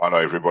Hello,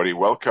 everybody.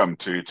 Welcome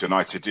to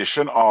tonight's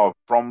edition of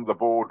From the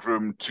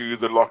Boardroom to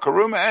the Locker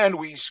Room. And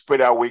we spread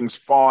our wings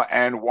far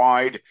and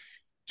wide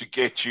to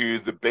get you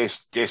the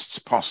best guests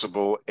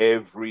possible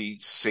every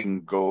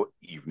single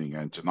evening.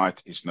 And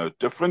tonight is no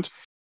different.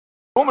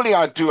 Normally,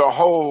 I do a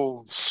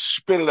whole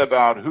spiel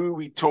about who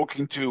we're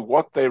talking to,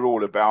 what they're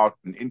all about,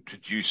 and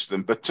introduce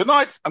them. But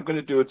tonight, I'm going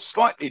to do it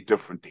slightly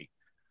differently.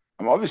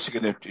 I'm obviously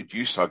going to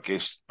introduce our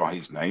guest by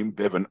his name,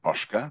 Bevan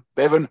Oeschger.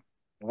 Bevan,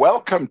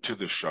 welcome to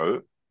the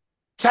show.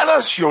 Tell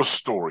us your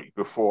story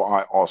before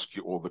I ask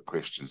you all the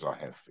questions I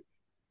have for you.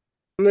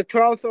 On the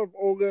 12th of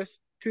August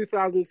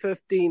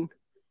 2015,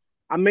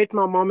 I met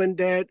my mom and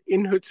dad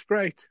in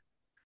Hoedspruit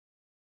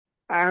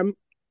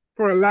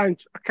for a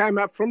lunch. I came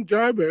up from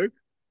Joburg,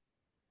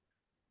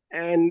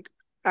 and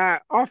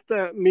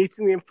after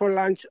meeting them for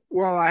lunch,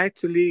 I had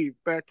to leave,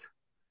 but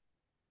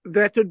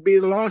that would be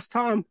the last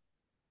time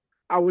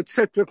I would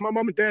sit with my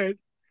mom and dad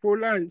for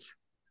lunch.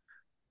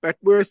 But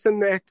worse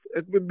than that,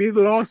 it would be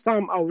the last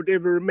time I would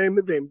ever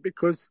remember them,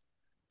 because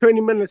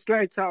 20 minutes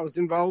later, I was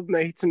involved in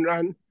a hit and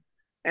run,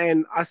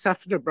 and I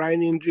suffered a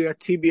brain injury, a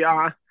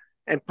TBI.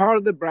 And part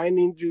of the brain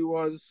injury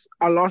was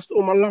I lost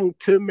all my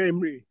long-term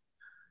memory.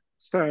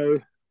 So,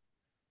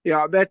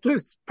 yeah, that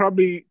was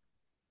probably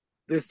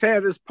the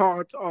saddest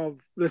part of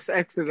this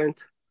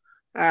accident.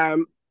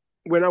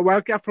 When I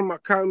woke up from my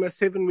coma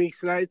 7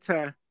 weeks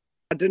later,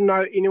 I didn't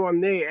know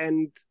anyone there,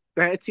 and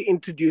they had to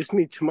introduce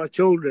me to my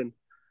children.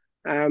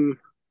 That's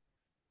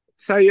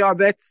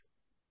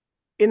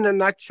in a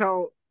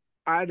nutshell.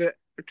 I had a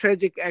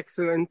tragic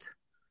accident,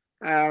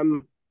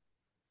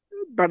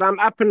 but I'm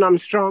up and I'm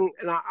strong,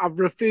 and I've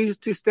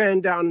refused to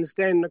stand down and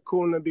stand in the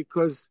corner,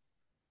 because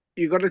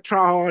you got to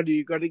try harder.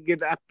 You got to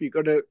get up.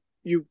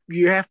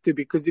 You have to,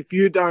 because if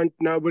you don't,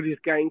 nobody's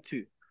going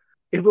to.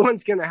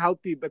 Everyone's going to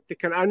help you, but they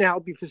can only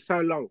help you for so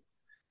long.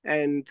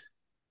 And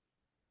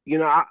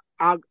I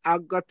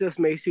got this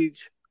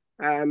message.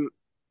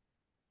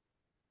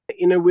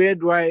 In a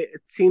weird way,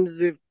 it seems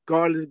as if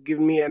God has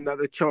given me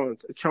another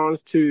chance, a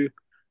chance to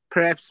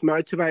perhaps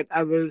motivate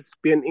others,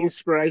 be an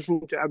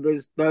inspiration to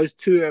others. Those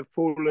two have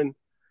fallen,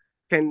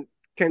 can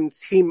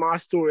see my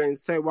story and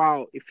say,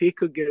 wow, if he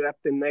could get up,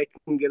 then they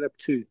can get up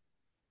too.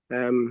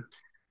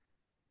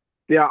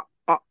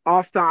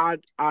 After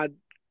I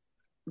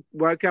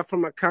woke up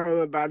from a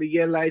coma about a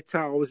year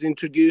later, I was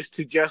introduced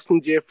to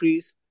Justin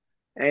Jeffries,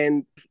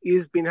 and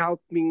he's been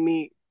helping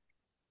me.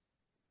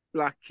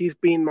 Like, he's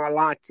been my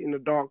light in a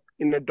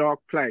dark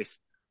place.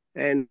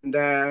 And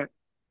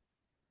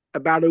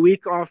about a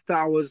week after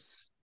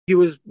he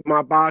was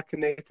my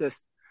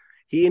biokinetist.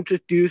 He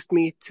introduced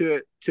me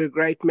to a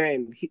great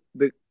man.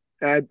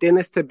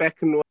 Dennis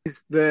Tabakan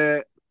is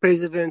the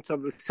president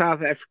of the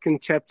South African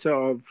chapter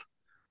of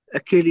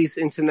Achilles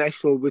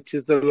International, which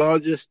is the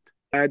largest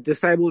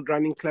disabled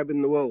running club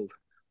in the world.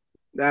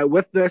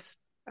 With this,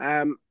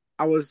 I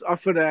was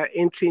offered an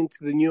entry into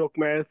the New York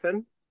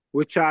Marathon,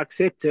 which I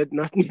accepted,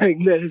 not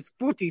knowing that it's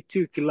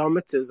 42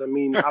 kilometers. I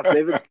mean, I've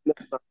never done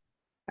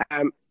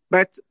it.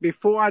 But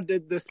before I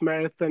did this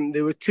marathon,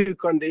 there were two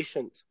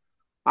conditions.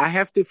 I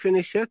have to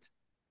finish it,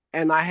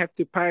 and I have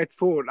to pay it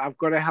forward. I've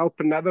got to help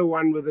another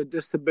one with a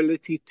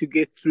disability to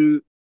get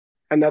through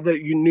another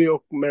New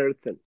York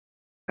marathon,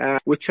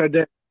 which I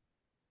did.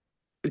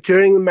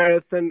 During the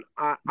marathon,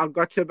 I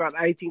got to about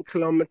 18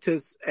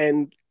 kilometers,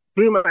 and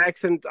through my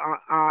accident,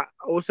 I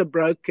also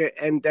broke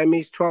and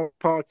damaged 12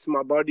 parts of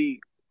my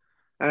body.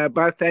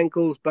 Both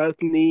ankles,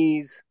 both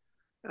knees,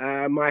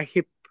 my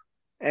hip,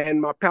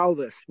 and my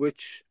pelvis,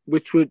 which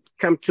would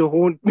come to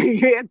haunt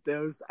me at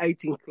those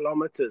 18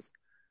 kilometers.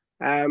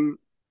 I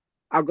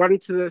got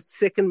into the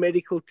second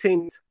medical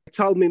tent. They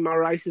told me my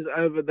race is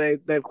over.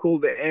 They've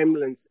called the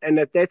ambulance. And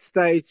at that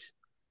stage,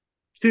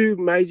 two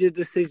major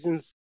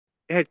decisions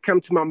had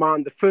come to my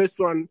mind. The first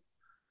one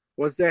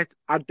was that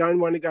I don't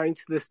want to go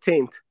into this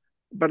tent,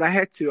 but I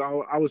had to.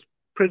 I was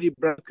pretty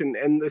broken.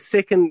 And the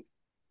second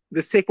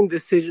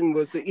decision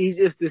was the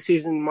easiest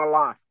decision in my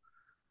life,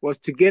 was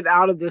to get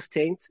out of this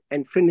tent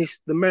and finish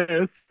the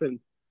marathon.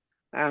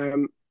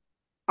 I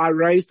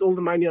raised all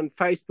the money on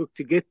Facebook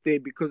to get there,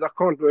 because I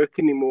can't work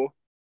anymore.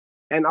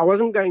 And I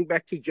wasn't going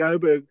back to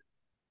Joburg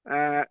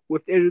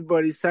with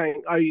everybody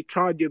saying, oh, you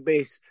tried your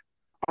best.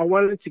 I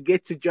wanted to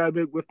get to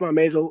Joburg with my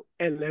medal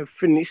and have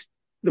finished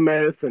the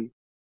marathon.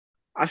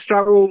 I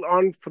struggled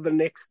on for the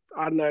next,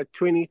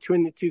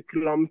 22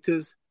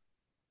 kilometers.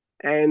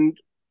 And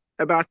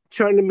about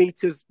 200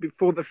 meters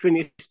before the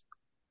finish,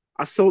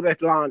 I saw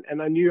that line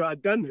and I knew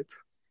I'd done it.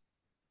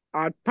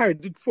 I'd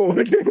paid it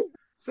forward.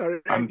 So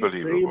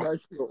unbelievable. Very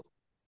emotional.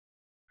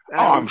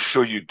 I'm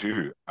sure you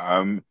do.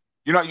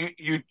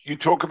 You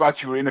talk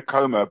about you were in a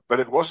coma, but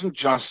it wasn't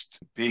just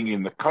being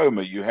in the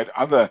coma. You had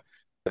other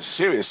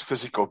serious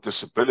physical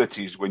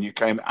disabilities when you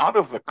came out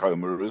of the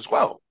coma as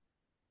well.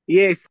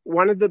 Yes,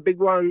 one of the big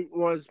ones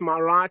was my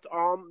right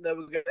arm. They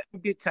were going to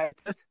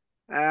amputate it.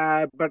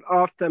 But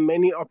after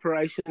many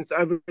operations,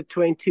 over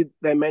 20,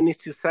 they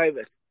managed to save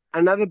it.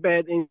 Another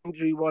bad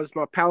injury was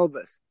my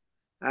pelvis.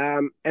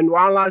 And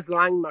while I was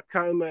lying in my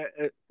coma,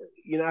 it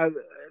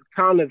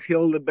kind of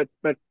healed a bit.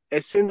 But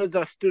as soon as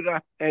I stood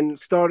up and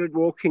started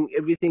walking,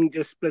 everything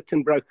just split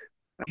and broke.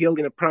 I healed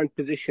in a prone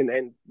position.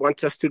 And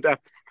once I stood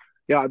up,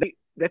 yeah,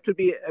 that would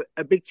be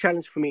a big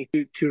challenge for me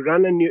to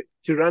run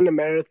a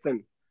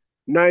marathon,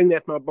 knowing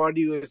that my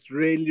body was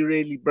really,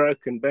 really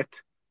broken.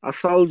 But I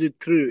soldiered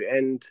through.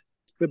 And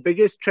the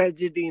biggest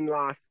tragedy in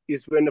life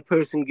is when a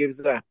person gives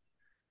up.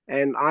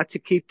 And I had to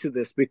keep to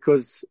this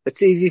because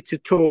it's easy to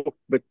talk,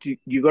 but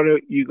you gotta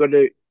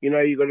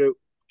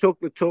talk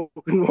the talk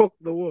and walk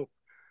the walk.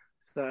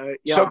 So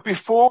So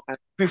yeah,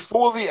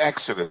 before the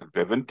accident,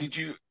 Bevan, did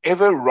you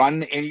ever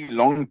run any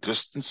long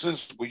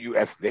distances? Were you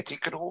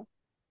athletic at all?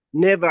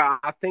 never.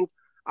 I think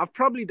I've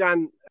probably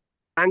done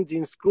runs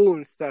in school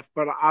and stuff,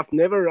 but I've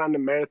never run a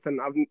marathon.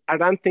 I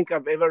don't think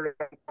I've ever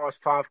run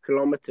past 5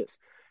 kilometers.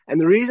 And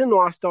the reason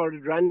why I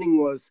started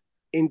running was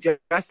in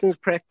Justin's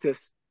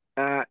practice.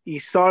 He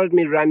started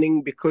me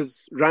running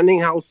because running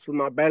helps with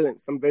my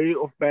balance. I'm very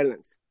off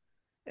balance.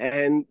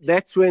 And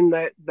that's when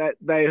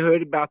they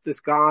heard about this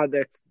guy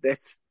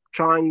that's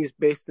trying his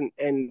best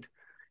and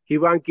he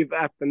won't give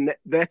up. And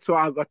that's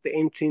why I got the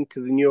entry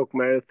into the New York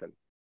Marathon.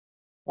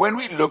 When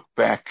we look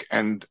back,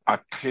 and I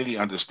clearly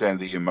understand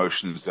the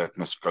emotions that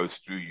must go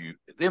through you,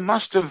 there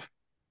must have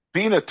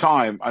been a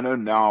time, I know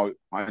now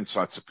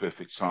hindsight's a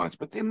perfect science,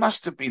 but there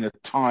must have been a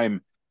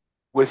time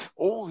with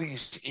all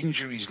these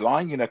injuries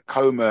lying in a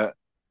coma.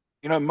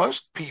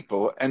 Most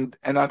people, and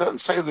I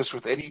don't say this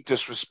with any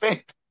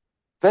disrespect,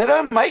 they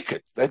don't make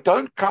it. They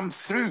don't come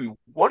through.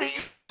 What do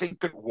you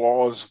think it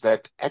was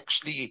that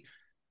actually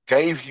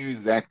gave you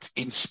that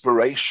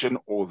inspiration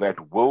or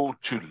that will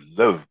to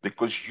live?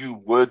 Because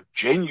you were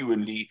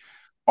genuinely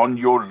on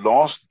your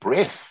last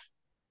breath.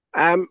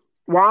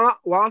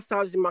 Whilst I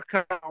was in my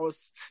car, I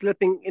was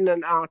slipping in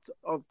and out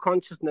of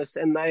consciousness,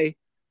 and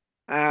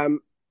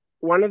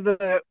one of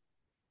the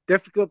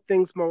difficult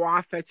things my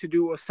wife had to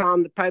do was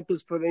sign the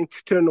papers for them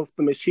to turn off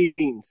the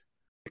machines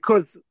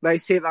because they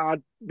said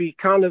I'd be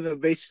kind of a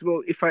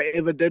vegetable if I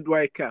ever did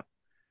wake up.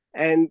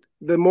 And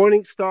the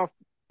morning staff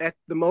at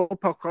the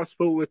Milpark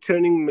Hospital were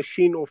turning the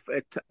machine off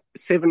at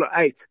 7 or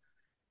 8.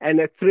 And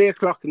at 3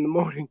 o'clock in the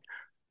morning,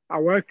 I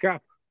woke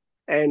up,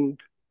 and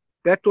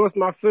that was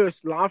my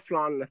first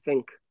lifeline, I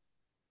think,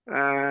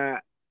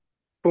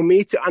 for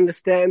me to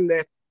understand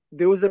that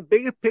there was a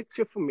bigger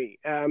picture for me.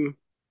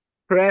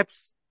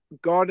 Perhaps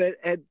God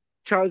had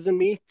chosen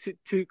me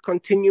to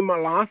continue my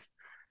life.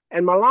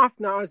 And my life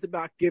now is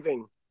about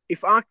giving.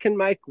 If I can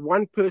make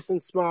one person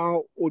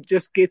smile or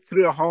just get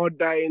through a hard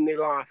day in their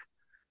life,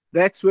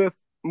 that's worth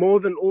more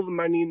than all the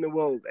money in the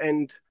world.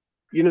 And,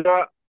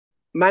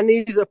 money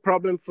is a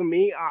problem for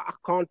me. I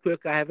can't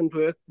work. I haven't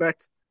worked,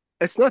 but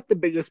it's not the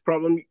biggest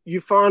problem.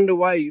 You find a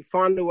way. You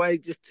find a way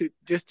just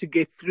to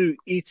get through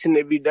each and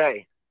every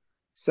day.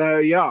 So,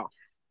 yeah,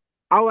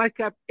 I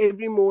wake up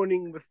every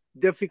morning with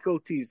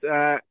difficulties,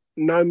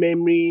 no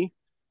memory,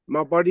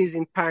 my body's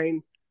in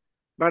pain,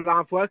 but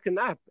I've woken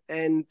up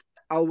and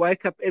I'll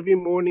wake up every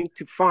morning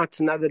to fight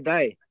another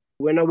day.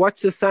 When I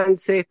watch the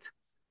sunset,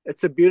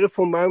 it's a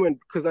beautiful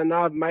moment because I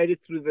know I've made it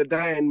through the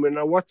day. And when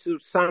I watch the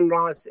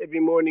sunrise every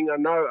morning, I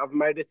know I've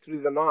made it through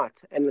the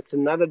night. And it's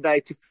another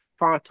day to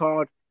fight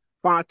hard,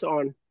 fight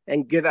on,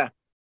 and get up.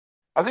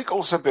 I think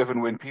also,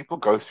 Bevan, when people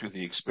go through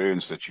the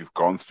experience that you've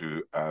gone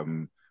through,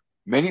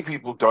 many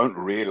people don't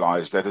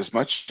realize that as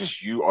much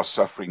as you are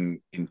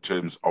suffering in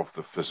terms of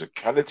the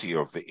physicality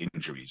of the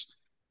injuries,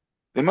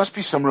 there must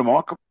be some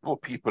remarkable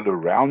people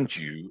around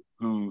you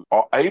who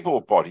are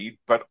able-bodied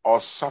but are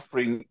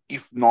suffering,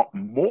 if not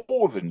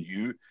more than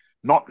you,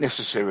 not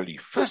necessarily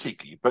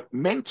physically, but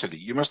mentally.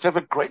 You must have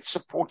a great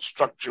support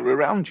structure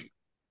around you.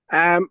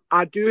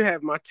 I do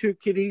have my 2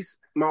 kiddies.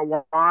 My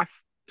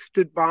wife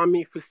stood by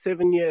me for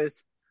 7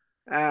 years.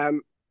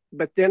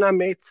 But then I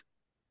met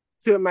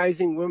 2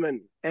 amazing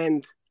women,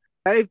 and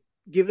they've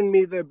given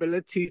me the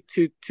ability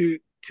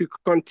to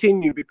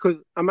continue because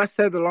I must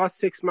say the last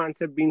 6 months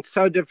have been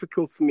so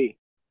difficult for me.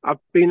 I've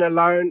been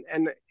alone,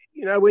 and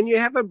when you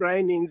have a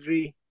brain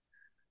injury,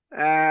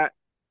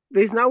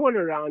 there's no one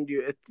around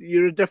you.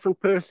 You're a different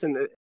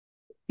person,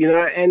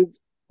 and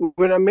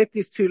when I met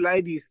these 2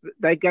 ladies,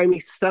 they gave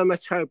me so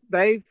much hope.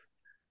 They've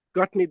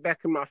got me back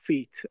on my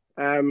feet.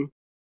 I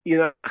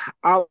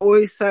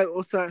always say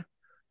also,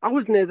 I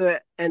was never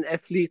an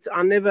athlete.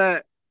 I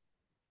never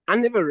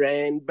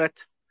ran,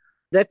 but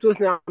that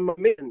was now my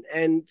mission.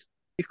 And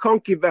you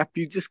can't give up.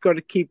 You just got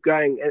to keep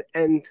going.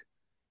 And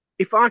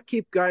if I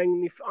keep going,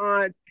 and if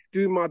I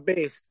do my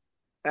best,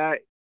 I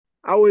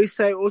always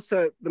say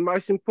also the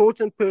most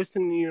important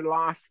person in your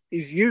life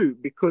is you,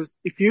 because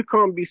if you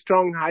can't be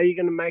strong, how are you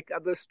going to make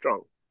others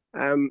strong?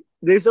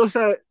 There's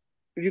also,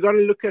 you got to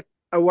look at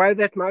a way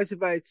that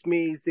motivates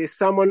me is there's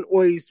someone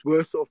always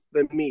worse off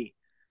than me.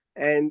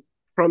 And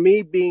from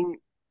me being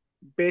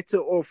better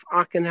off,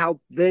 I can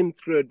help them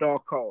through a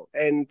dark hole.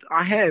 And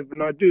I have,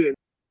 and I do. And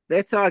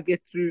that's how I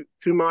get through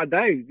my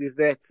days, is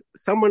that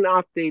someone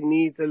out there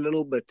needs a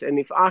little bit. And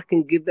if I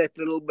can give that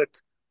little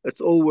bit,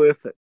 it's all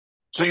worth it.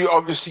 So you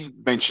obviously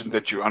mentioned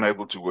that you're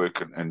unable to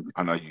work, and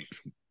I know you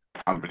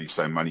can't really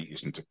say money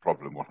isn't a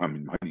problem. Well, I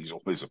mean, money is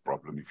always a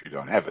problem if you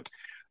don't have it.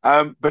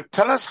 But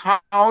tell us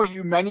how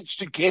you managed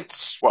to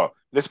get, well,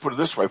 let's put it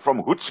this way,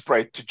 from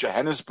Hoedspruit to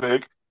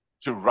Johannesburg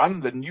to run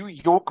the New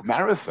York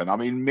Marathon. I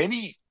mean,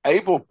 many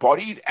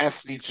able-bodied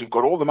athletes who've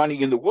got all the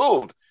money in the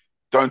world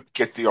don't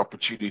get the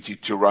opportunity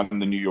to run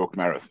the New York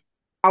Marathon.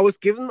 I was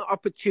given the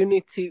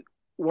opportunity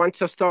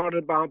once I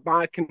started about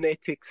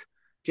biokinetics.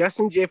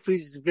 Justin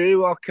Jeffries is very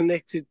well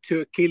connected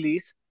to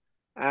Achilles.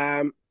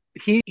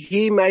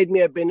 He made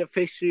me a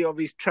beneficiary of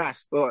his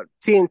trust, or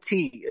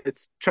TNT.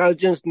 It's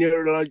Trojan's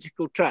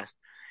Neurological Trust.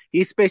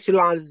 He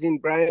specializes in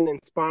brain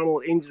and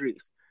spinal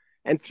injuries.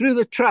 And through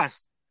the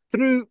trust,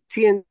 through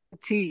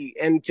TNT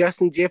and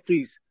Justin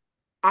Jeffries,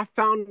 I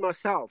found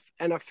myself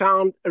and I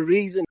found a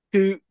reason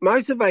to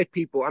motivate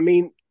people. I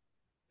mean,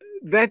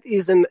 that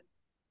is an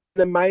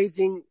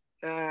amazing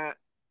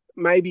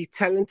maybe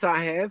talent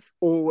I have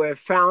or have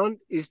found,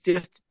 is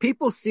just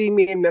people see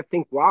me and they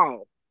think,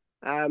 wow,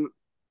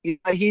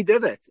 he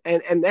did it.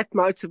 And that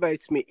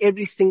motivates me.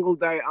 Every single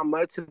day I'm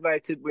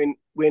motivated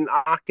when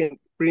I can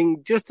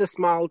bring just a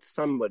smile to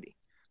somebody.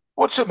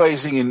 What's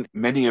amazing in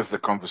many of the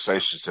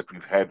conversations that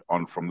we've had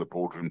on From the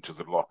Boardroom to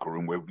the Locker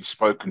Room, where we've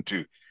spoken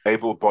to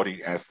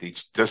able-bodied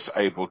athletes,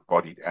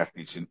 disabled-bodied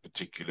athletes in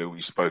particular,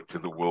 we spoke to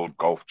the world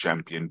golf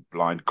champion,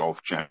 blind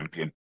golf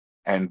champion,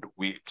 and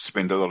we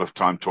spend a lot of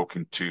time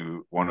talking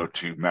to one or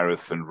two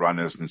marathon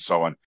runners and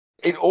so on.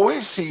 It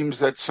always seems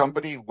that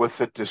somebody with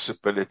a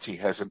disability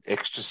has an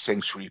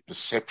extrasensory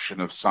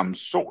perception of some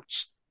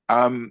sorts.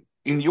 In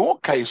your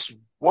case,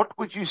 what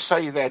would you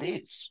say that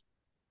is?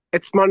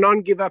 It's my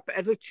non-give-up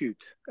attitude.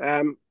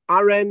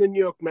 I ran the New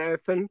York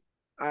Marathon.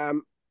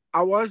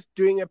 I was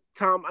doing a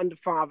time under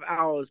 5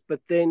 hours,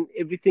 but then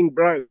everything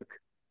broke.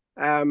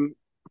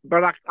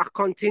 But I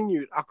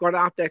continued. I got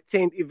out that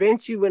tent.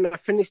 Eventually, when I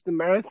finished the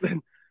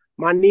marathon,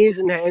 my knees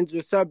and hands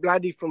were so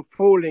bloody from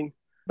falling,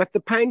 but the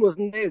pain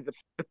wasn't there.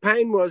 The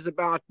pain was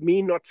about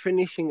me not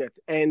finishing it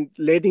and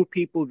letting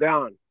people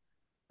down.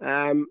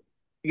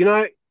 You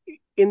know,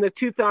 in the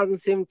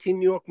 2017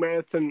 New York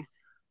Marathon,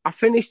 I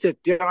finished it.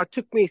 You know, it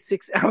took me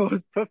 6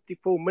 hours,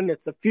 54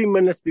 minutes, a few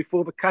minutes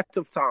before the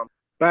cutoff time.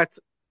 But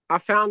I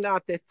found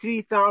out that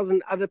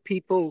 3,000 other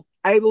people,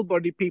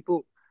 able-bodied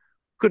people,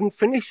 couldn't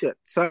finish it.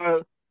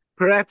 So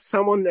perhaps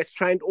someone that's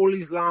trained all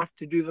his life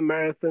to do the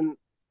marathon,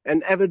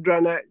 an avid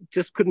runner,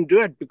 just couldn't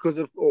do it because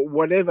of or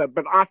whatever.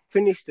 But I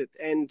finished it,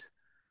 and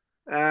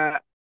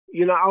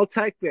I'll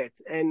take that.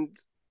 And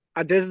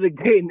I did it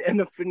again,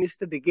 and I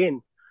finished it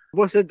again. I've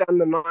also done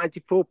the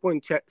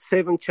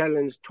 94.7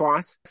 challenge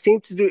twice. I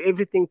seem to do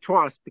everything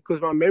twice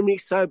because my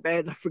memory's so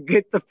bad I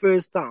forget the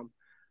first time.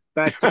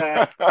 But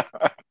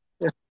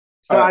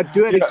so I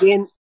do it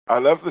again. I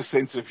love the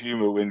sense of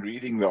humor when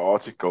reading the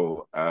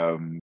article.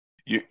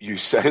 You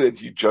say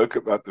that you joke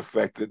about the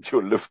fact that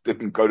your lift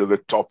didn't go to the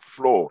top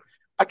floor.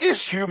 I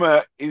guess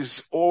humor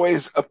is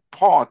always a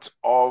part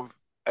of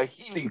a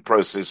healing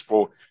process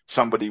for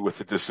somebody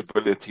with a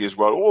disability as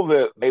well. All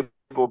the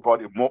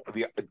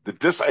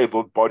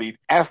disabled-bodied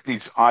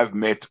athletes I've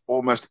met,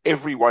 almost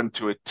everyone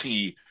to a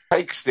T,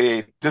 takes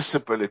their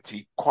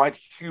disability quite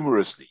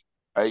humorously.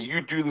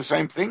 You do the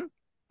same thing?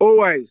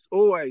 Always,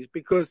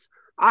 because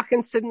I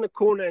can sit in the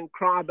corner and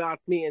cry about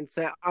me and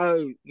say,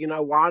 oh,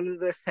 why did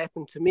this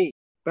happen to me?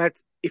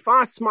 But if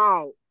I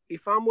smile,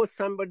 if I'm with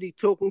somebody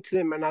talking to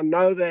them and I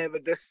know they have a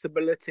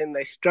disability and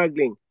they're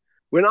struggling,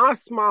 when I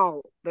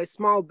smile, they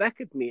smile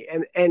back at me.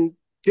 And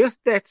just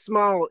that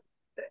smile,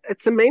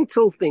 it's a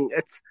mental thing.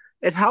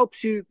 It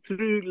helps you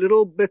through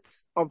little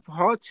bits of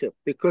hardship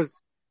because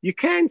you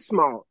can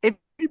smile.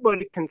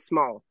 Everybody can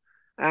smile.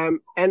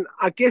 And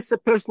I guess a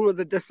person with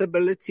a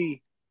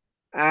disability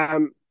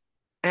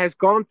has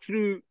gone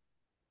through,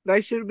 they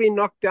should have been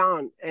knocked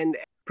down and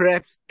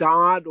perhaps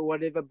died or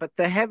whatever, but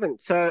they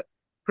haven't. So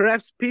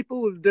perhaps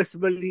people with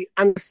disability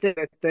understand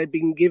that they've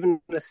been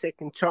given a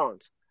second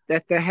chance,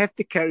 that they have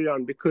to carry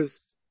on,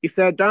 because if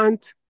they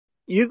don't,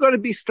 you've got to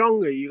be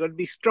stronger. You've got to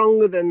be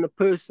stronger than the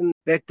person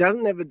that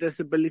doesn't have a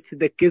disability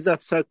that gives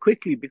up so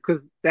quickly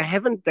because they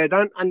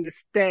don't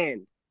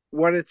understand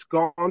what it's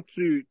gone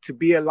through to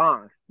be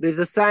alive. There's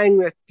a saying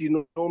that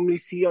you normally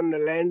see on the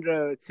Land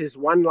Rover. It says,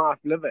 one life,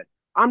 live it.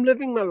 I'm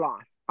living my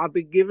life. I've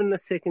been given a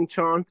second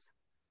chance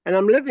and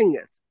I'm living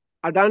it.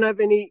 I don't have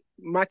any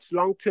much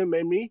long-term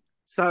memory,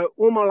 so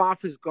all my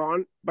life is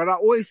gone. But I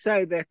always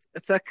say that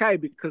it's okay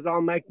because I'll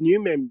make new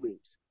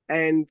memories.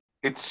 And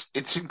it's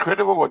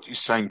incredible what you're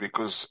saying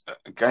because,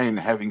 again,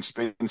 having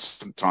spent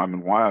some time,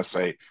 and why I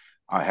say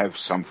I have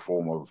some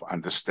form of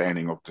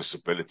understanding of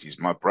disabilities.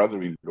 My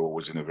brother-in-law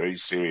was in a very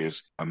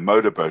serious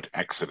motorboat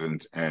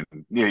accident and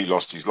nearly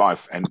lost his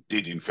life and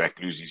did, in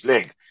fact, lose his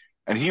leg.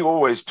 And he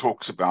always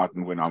talks about,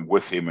 and when I'm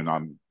with him and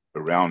I'm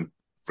around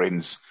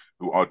friends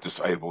who are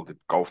disabled at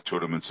golf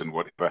tournaments and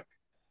whatever,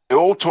 they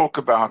all talk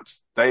about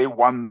they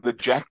won the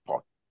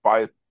jackpot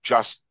by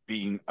just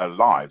being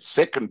alive.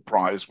 Second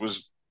prize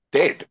was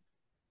dead.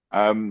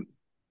 You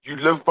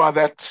live by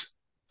that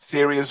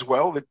theory as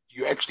well, that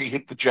you actually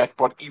hit the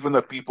jackpot, even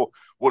though people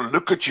will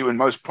look at you and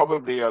most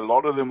probably a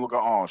lot of them will go,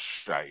 oh,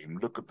 shame,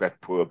 look at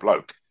that poor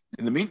bloke.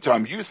 In the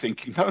meantime, you're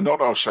thinking, no,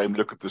 not our shame,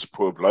 look at this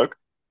poor bloke.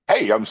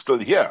 Hey, I'm still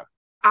here.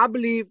 I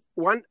believe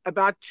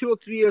about 2 or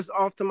 3 years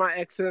after my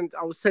accident,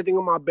 I was sitting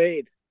on my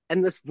bed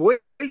and this voice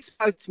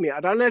spoke to me.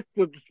 I don't know if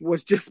it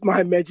was just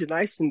my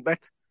imagination,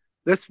 but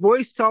this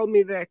voice told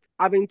me that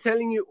I've been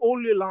telling you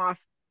all your life,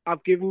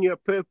 I've given you a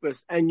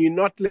purpose and you're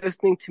not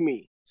listening to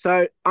me.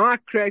 So I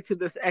created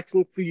this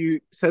accident for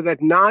you so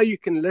that now you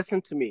can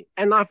listen to me.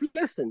 And I've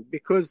listened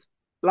because,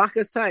 like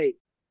I say,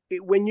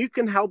 when you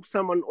can help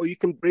someone or you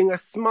can bring a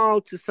smile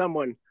to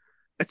someone,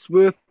 it's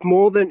worth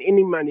more than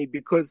any money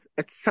because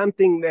it's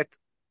something that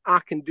I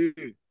can do.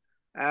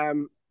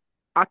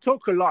 I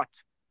talk a lot.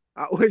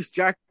 I always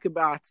joke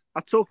about,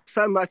 I talk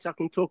so much I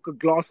can talk a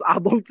glass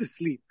eyeball to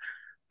sleep.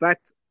 But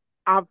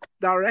I've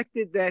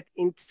directed that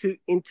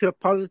into a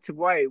positive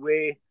way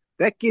where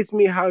that gives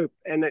me hope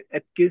and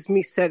it gives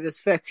me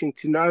satisfaction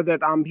to know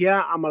that I'm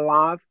here, I'm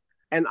alive,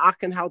 and I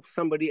can help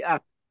somebody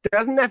up. It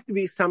doesn't have to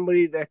be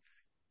somebody that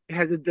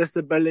has a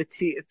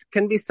disability. It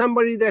can be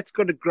somebody that's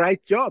got a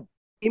great job.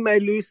 He may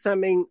lose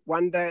something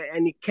one day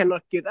and he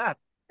cannot get up.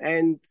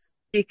 And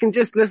he can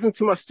just listen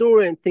to my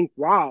story and think,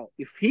 wow,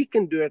 if he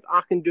can do it,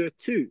 I can do it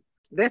too.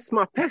 That's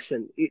my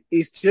passion. It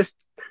is just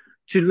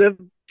to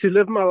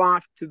live my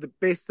life to the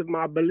best of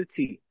my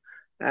ability.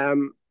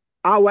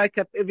 I wake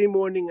up every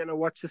morning and I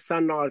watch the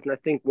sunrise and I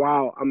think,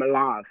 wow, I'm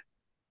alive.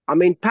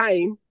 I'm in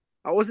pain.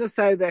 I also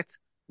say that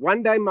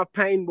one day my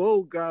pain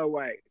will go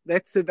away.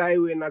 That's the day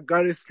when I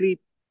go to sleep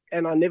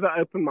and I never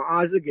open my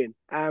eyes again.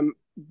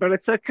 But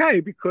it's okay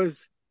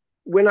because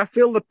when I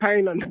feel the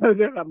pain, I know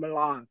that I'm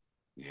alive.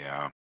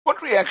 Yeah.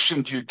 What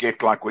reaction do you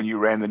get like when you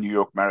ran the New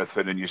York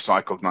Marathon and you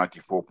cycled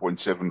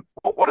 94.7?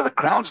 What are the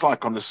crowds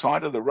like on the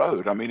side of the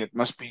road? I mean, it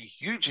must be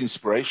huge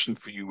inspiration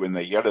for you when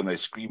they yell and they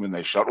scream and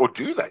they shout, or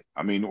do they?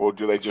 I mean, or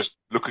do they just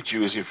look at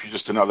you as if you're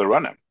just another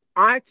runner?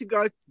 I had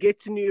to get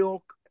to New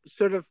York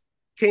sort of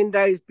 10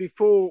 days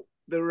before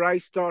the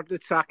race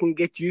started so I can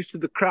get used to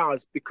the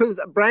crowds because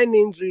a brain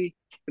injury,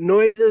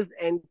 noises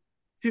and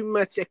too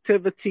much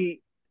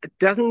activity, it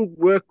doesn't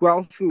work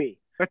well for me.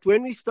 But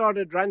when we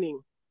started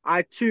running, I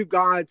had two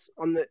guides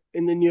in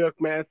the New York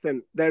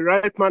Marathon. They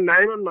wrote my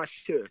name on my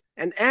shirt.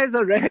 And as I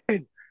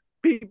ran,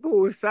 people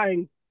were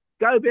saying,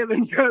 go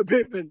Bevan, go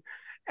Bevan.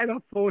 And I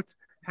thought,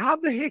 how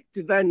the heck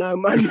did they know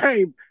my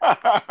name?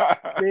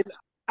 Then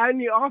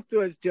only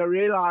afterwards did I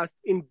realized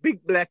in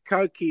big black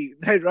Cokie,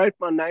 they wrote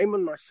my name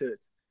on my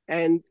shirt.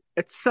 And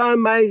it's so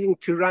amazing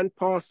to run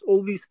past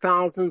all these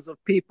thousands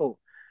of people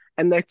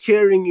and they're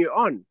cheering you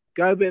on.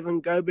 Go Bevan,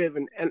 go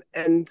Bevan.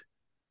 And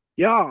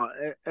yeah,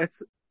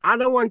 I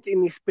don't want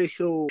any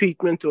special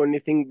treatment or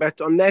anything,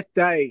 but on that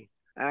day,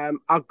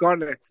 I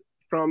got it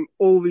from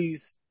all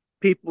these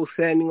people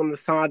standing on the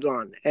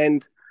sideline.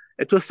 And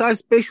it was so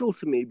special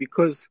to me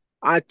because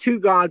I had two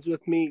guides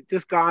with me,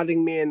 just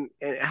guiding me and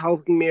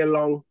helping me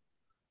along.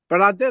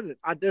 But I did it.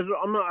 I did it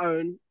on my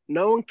own.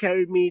 No one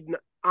carried me.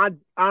 I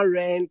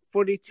ran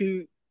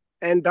 42,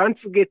 and don't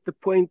forget the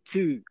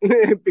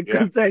 0.2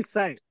 because they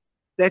say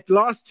that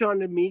last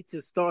 200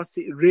 meters starts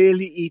to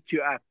really eat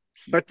you up.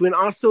 But when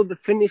I saw the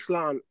finish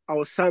line, I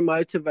was so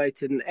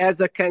motivated. And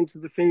as I came to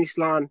the finish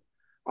line,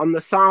 on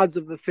the sides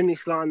of the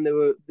finish line, there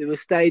were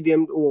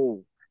stadiums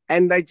all.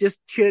 And they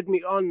just cheered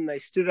me on. They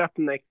stood up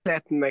and they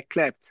clapped and they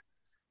clapped.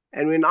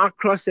 And when I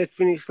crossed that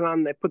finish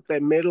line, they put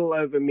their medal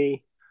over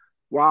me.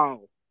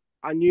 Wow.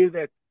 I knew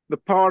that the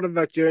part of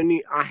that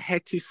journey, I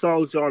had to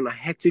soldier on. I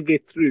had to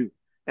get through.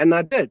 And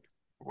I did.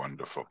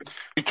 Wonderful.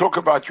 You talk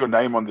about your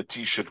name on the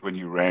T-shirt when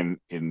you ran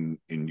in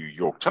New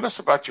York. Tell us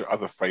about your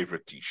other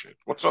favorite T-shirt.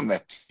 What's on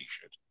that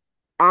T-shirt?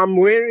 I'm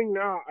wearing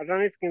now, I don't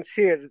know if you can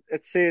see it,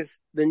 it says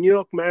the New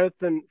York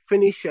Marathon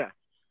finisher.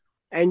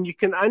 And you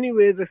can only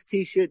wear this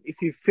T-shirt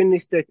if you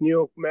finish that New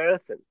York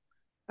Marathon.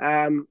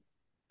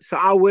 So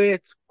I wear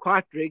it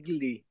quite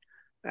regularly.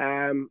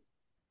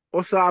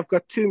 Also, I've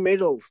got 2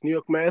 medals, New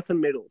York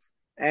Marathon medals,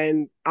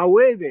 and I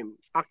wear them.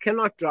 I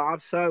cannot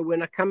drive, so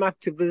when I come up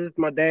to visit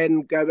my dad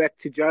and go back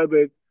to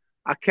Joburg,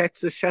 I catch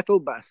the shuttle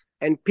bus.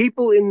 And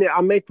people in there, I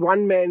met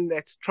one man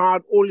that's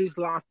tried all his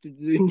life to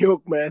do the New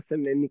York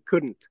Marathon and he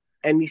couldn't.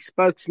 And he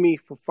spoke to me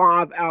for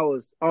 5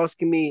 hours,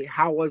 asking me,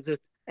 how was it?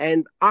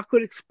 And I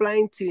could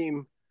explain to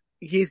him,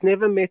 he's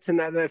never met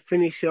another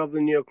finisher of the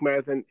New York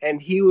Marathon,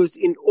 and he was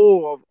in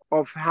awe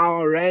of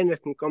how I ran it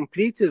and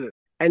completed it.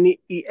 And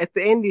he, at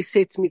the end, he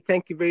said to me,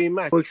 thank you very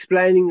much for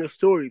explaining your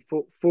story,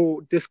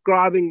 for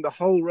describing the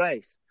whole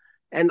race.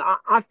 And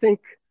I think,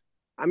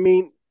 I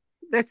mean,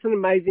 that's an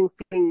amazing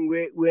thing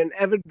where an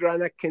avid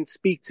runner can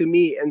speak to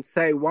me and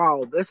say,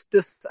 wow, this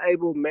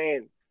disabled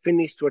man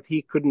finished what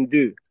he couldn't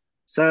do.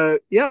 So,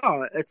 yeah,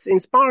 it's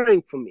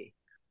inspiring for me.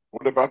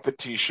 What about the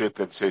T-shirt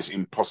that says,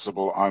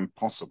 impossible, I'm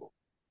possible?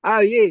 Oh,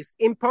 yes,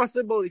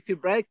 impossible. If you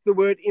break the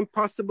word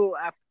impossible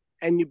up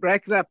and you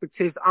break it up, it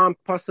says, I'm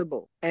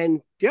possible. And,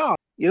 yeah.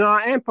 You know,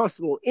 I am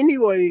possible.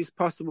 Anyone is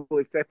possible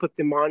if they put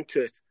their mind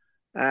to it.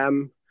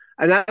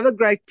 Another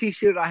great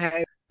T-shirt I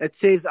have, it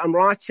says, I'm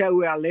right here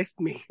where I left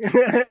me.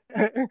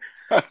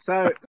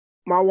 So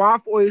my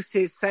wife always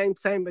says, same,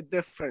 but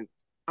different.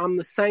 I'm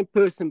the same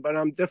person, but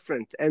I'm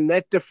different. And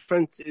that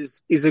difference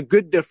is a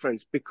good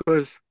difference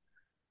because,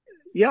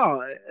 yeah,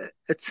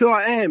 it's who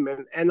I am.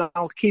 And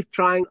I'll keep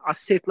trying. I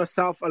set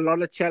myself a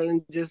lot of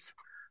challenges.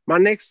 My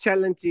next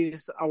challenge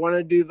is I want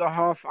to do the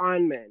half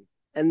Ironman.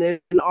 And then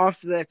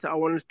after that, I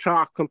want to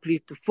try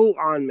complete the full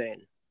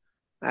Ironman.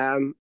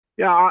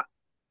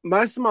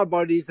 Most of my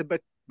body is a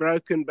bit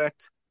broken, but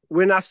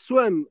when I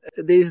swim,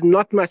 there's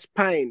not much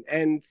pain.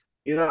 And,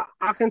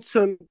 I can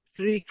swim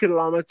 3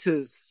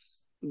 kilometers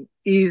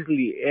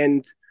easily.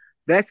 And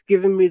that's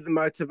given me the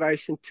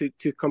motivation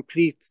to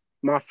complete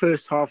my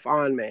first half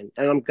Ironman.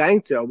 And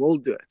I will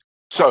do it.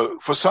 So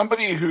for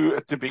somebody who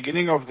at the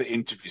beginning of the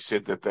interview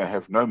said that they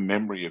have no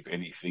memory of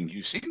anything,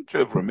 you seem to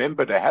have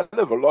remembered a hell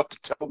of a lot to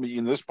tell me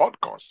in this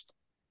podcast.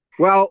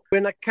 Well,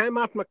 when I came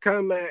out my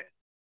coma,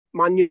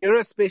 my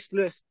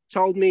neurospecialist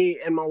told me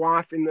and my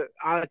wife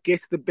I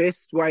guess the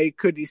best way he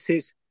could. He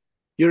says,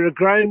 you're a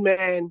grown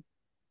man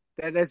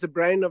that has the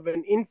brain of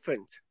an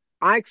infant.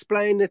 I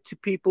explain it to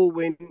people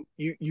when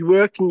you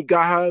work and you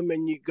go home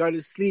and you go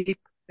to sleep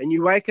and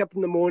you wake up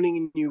in the morning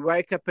and you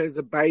wake up as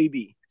a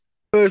baby.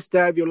 First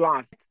day of your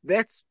life.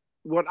 That's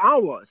what I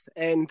was.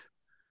 And,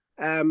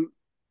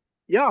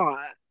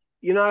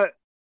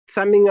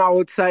 something I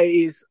would say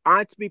is I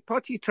had to be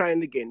potty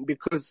trained again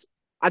because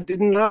I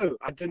didn't know.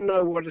 I didn't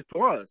know what it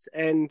was.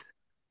 And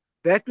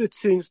that would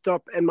soon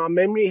stop. And my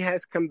memory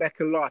has come back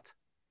a lot.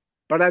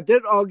 But I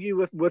did argue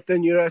with the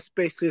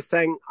neurospecialist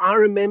saying, I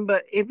remember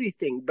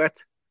everything.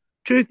 But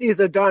truth is,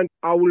 I don't.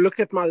 I will look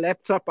at my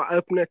laptop, I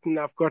open it, and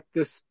I've got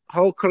this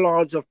whole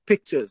collage of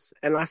pictures.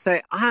 And I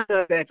say, I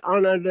know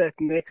that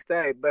next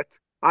day. But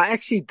I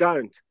actually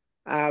don't.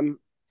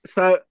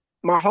 So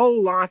my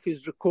whole life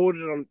is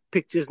recorded on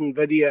pictures and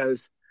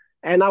videos.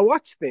 And I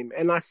watch them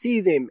and I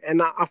see them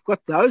and I've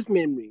got those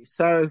memories.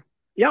 So,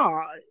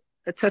 yeah,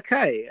 it's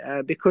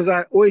okay because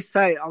I always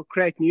say I'll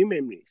create new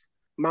memories.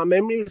 My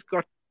memories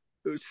got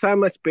so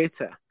much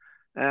better.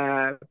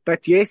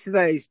 But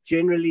yesterday's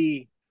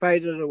generally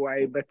faded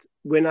away. But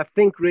when I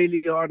think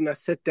really hard and I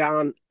sit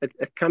down,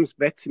 it comes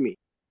back to me.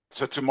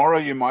 So tomorrow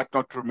you might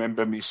not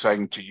remember me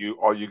saying to you,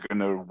 are you going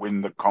to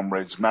win the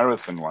Comrades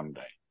Marathon one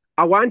day?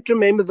 I won't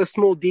remember the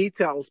small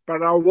details,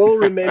 but I will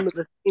remember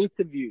the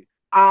interview.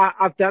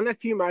 I've done a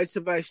few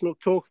motivational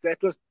talks.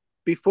 That was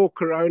before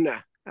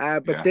Corona.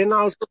 Then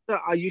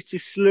I used to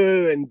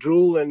slur and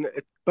drool,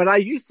 but I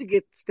used to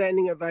get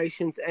standing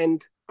ovations.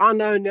 And I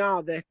know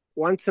now that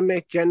once I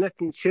met Janet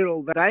and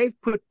Cheryl, that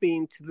they've put me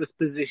into this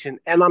position.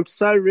 And I'm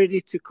so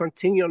ready to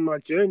continue on my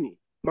journey.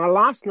 My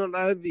life's not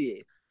over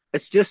yet.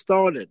 It's just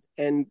started.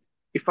 And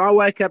if I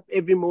wake up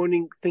every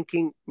morning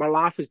thinking my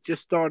life has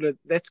just started,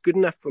 that's good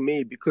enough for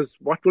me because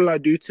what will I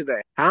do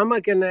today? How am I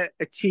going to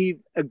achieve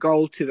a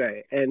goal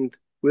today? And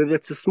whether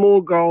it's a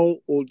small goal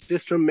or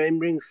just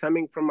remembering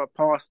something from my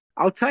past,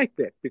 I'll take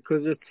that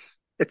because it's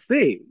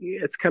there.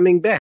 It's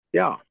coming back.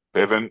 Yeah.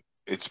 Bevan,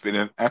 it's been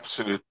an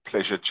absolute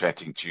pleasure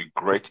chatting to you.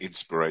 Great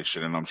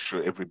inspiration. And I'm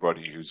sure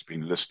everybody who's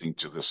been listening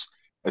to this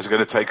is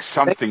going to take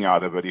something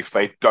out of it. If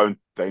they don't,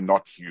 they're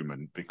not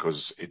human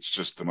because it's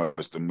just the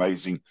most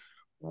amazing,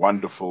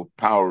 wonderful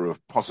power of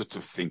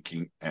positive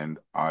thinking, and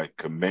I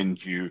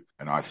commend you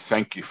and I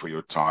thank you for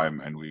your time,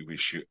 and we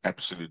wish you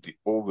absolutely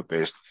all the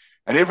best.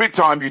 And every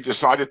time you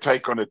decide to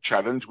take on a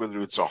challenge,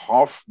 whether it's a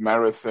half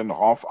marathon,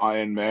 half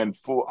Ironman,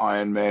 full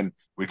Ironman,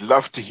 we'd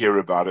love to hear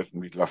about it and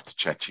we'd love to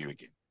chat to you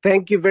again.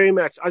 Thank you very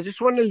much. I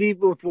just want to leave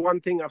with one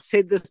thing. I've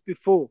said this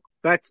before,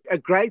 but a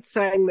great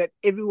saying that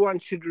everyone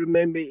should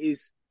remember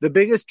is the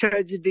biggest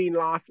tragedy in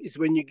life is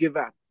when you give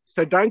up.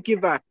 So don't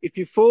give up. If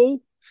you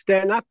fall,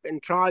 stand up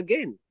and try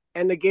again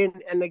and again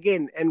and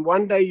again. And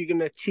one day you're going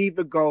to achieve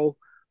a goal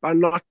by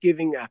not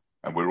giving up.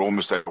 And we're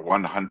almost at the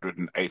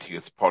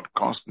 180th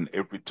podcast. And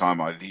every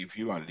time I leave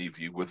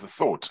you with a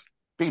thought.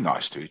 Be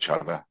nice to each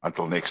other.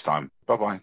 Until next time. Bye-bye.